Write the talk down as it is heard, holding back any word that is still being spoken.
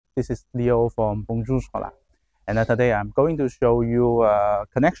This is Leo from Bonjour Solar, and today I'm going to show you a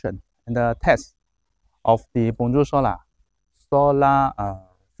connection and a test of the Bonjour solar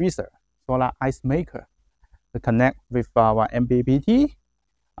freezer, solar ice maker to connect with our MPPT,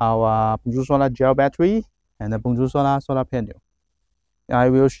 our Bonjour Solar gel battery, and the Bonjour solar panel. I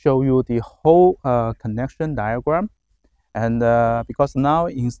will show you the whole connection diagram. And because now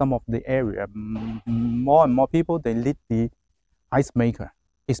in some of the area, more and more people, they need the ice maker,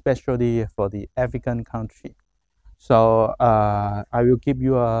 especially for the African country. So I will give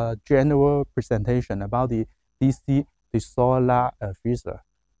you a general presentation about the DC, the solar freezer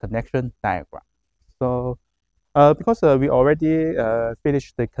connection diagram. So because we already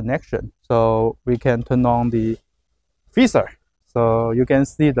finished the connection, so we can turn on the freezer. So you can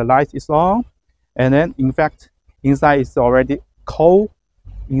see the light is on, and then in fact, inside is already cold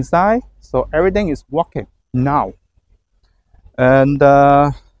inside, so everything is working now. And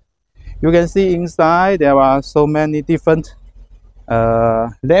you can see inside there are so many different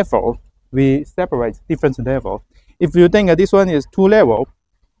levels. We separate different levels. If you think this one is 2 level,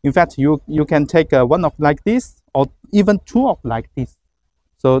 in fact you can take one of like this or even 2 of like this.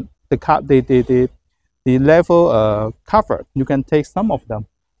 So the level covered, you can take some of them,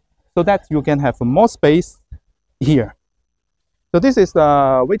 so that you can have more space here. So this is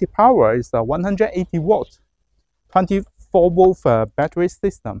the weighted power is 180 watts, 24 volt battery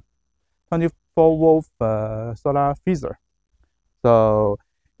system, 24 volt solar freezer. So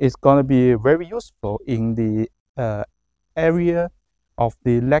it's gonna be very useful in the area of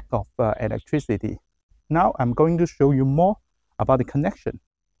the lack of electricity. Now I'm going to show you more about the connection.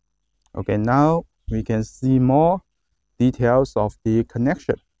 Okay, now we can see more details of the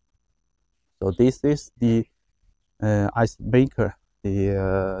connection. So this is the ice maker,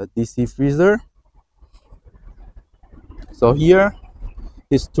 the DC freezer. So here,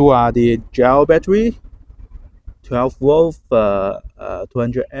 these two are the gel battery, 12 volt,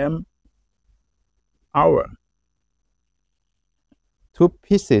 200 amp hour. 2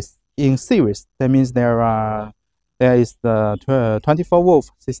 pieces in series. That means there is the 24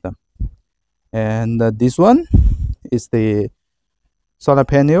 volt system, and this one is the solar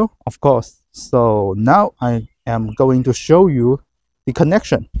panel, of course. So now I am going to show you the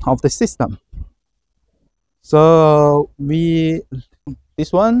connection of the system. So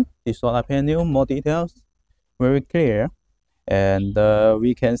this one, the solar panel, more details, very clear. And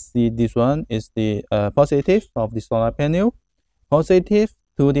we can see this one is the positive of the solar panel, positive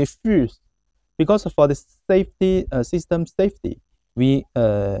to the fuse. Because for the safety, system safety, we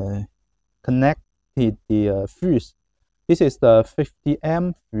connected the fuse. This is the 50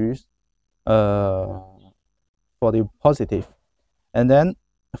 amp fuse for the positive. And then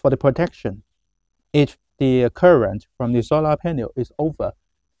for the protection, if the current from the solar panel is over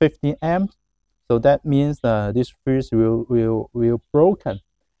 50 amps, so that means this fuse will broken,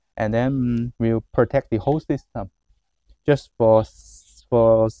 and then will protect the whole system just for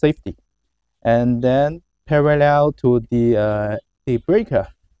safety. And then parallel to the breaker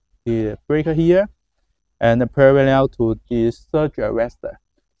here, and parallel to the surge arrestor.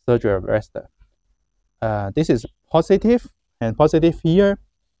 This is positive, and positive here.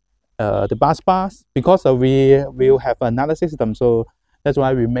 The bus, because we will have another system, so that's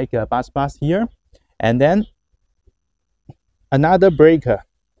why we make a bus here. And then another breaker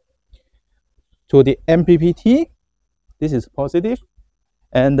to the MPPT. This is positive,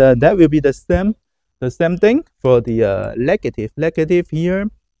 and that will be the same thing for the negative here,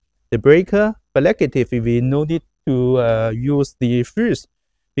 the breaker. But negative, we no need to use the fuse,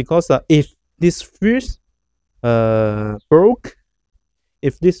 because if this fuse broke,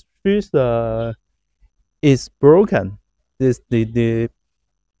 if this fuse is broken, the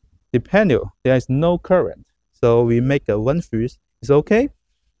panel, there is no current, so we make a one fuse, it's okay.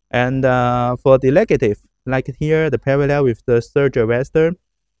 And for the negative, like here, the parallel with the surge arrestor,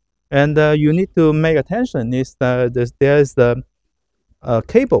 and you need to make attention is there's the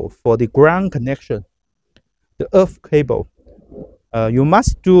cable for the ground connection, the earth cable. You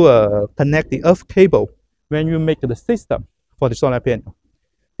must connect the earth cable when you make the system for the solar panel.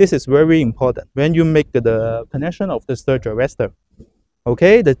 This is very important when you make the connection of the surge arrestor.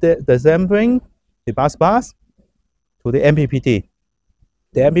 Okay, the same thing, the bus to the MPPT.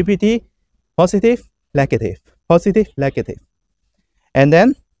 The MPPT, positive, negative, positive, negative. And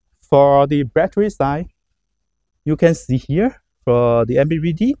then for the battery side, you can see here for the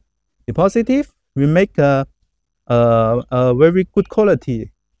MPPT, the positive, we make a very good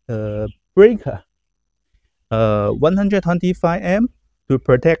quality breaker, 125 amp to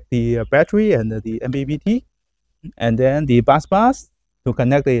protect the battery and the MPPT. And then the bus to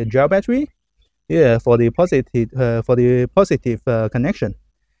connect the gel battery. Yeah, for the positive connection.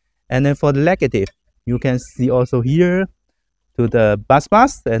 And then for the negative, you can see also here to the bus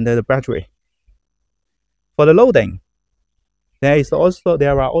and the battery. For the loading, there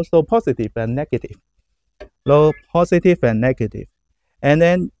are also positive and negative. Low, positive and negative. And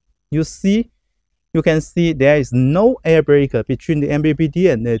then you can see there is no air breaker between the MPPT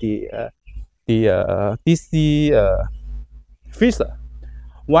and the DC freezer.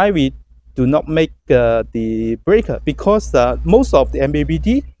 Why we do not make the breaker? Because most of the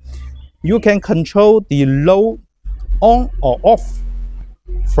MPPT, you can control the load on or off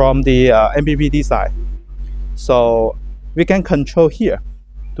from the MPPT side. So we can control here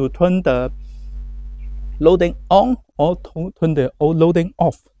to turn the loading on or turn the loading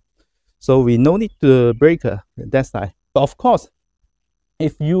off. So we no need the breaker that side. But of course,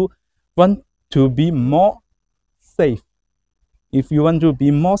 if you want to be more safe, you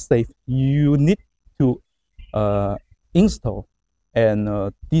need to install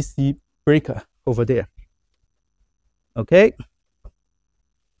an DC breaker over there. Okay.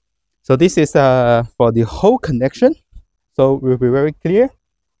 So this is for the whole connection. So we'll be very clear.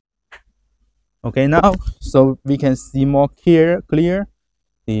 Okay, now so we can see more clear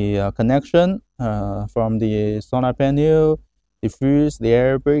the connection from the solar panel, the fuse, the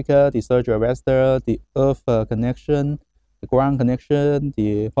air breaker, the surge arrestor, the earth connection, the ground connection,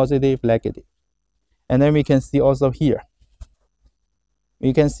 the positive, negative. And then we can see also here.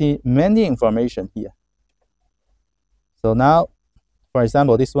 We can see many information here. So now, for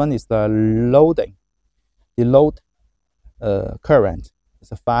example, this one is the loading. The load current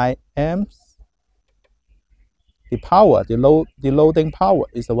is 5 amps. The power, the loading power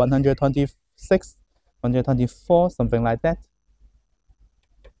is 126, 124, something like that.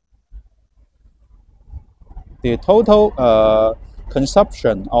 The total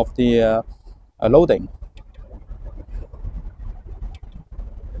consumption of the loading.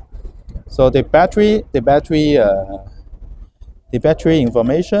 So the battery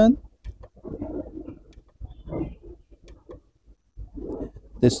information.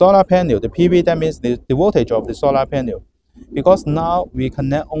 The solar panel, the PV, that means the voltage of the solar panel. Because now we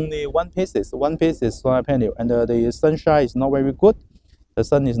connect only one piece is solar panel, and the sunshine is not very good. The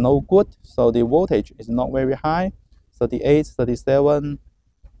sun is no good, so the voltage is not very high. 38, 37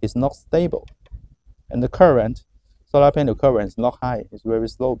 is not stable. And the current, solar panel current is not high, it's very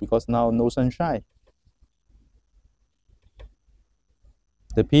slow because now no sunshine.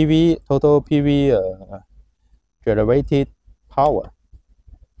 The PV, total PV generated power.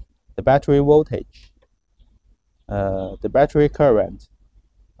 The battery voltage, the battery current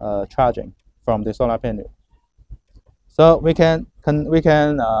charging from the solar panel. So we can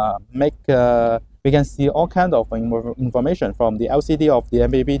see all kinds of information from the LCD of the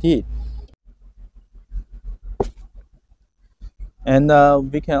MPPT, and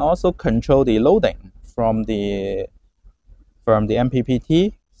we can also control the loading from the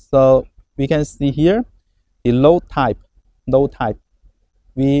MPPT. So we can see here the load type.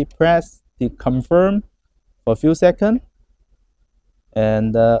 We press the confirm for a few seconds,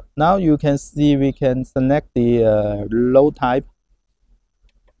 and now you can see we can select the load type.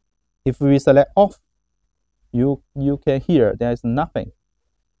 If we select off, you can hear there is nothing.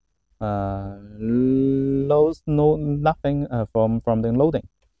 Nothing from the loading.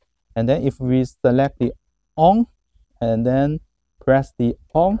 And then if we select the on and then press the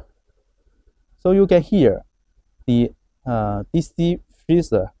on, so you can hear the DC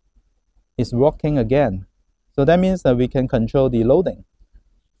freezer is working again. So that means that we can control the loading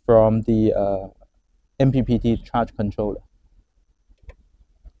from the MPPT charge controller.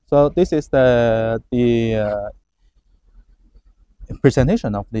 So this is the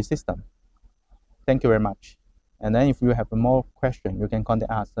presentation of the system. Thank you very much. And then if you have more questions, you can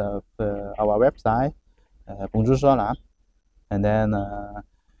contact us our website, Bonjour Solar, and then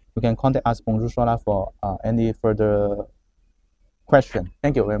you can contact us Bonjour Solar for any further question.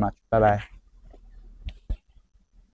 Thank you very much. Bye bye.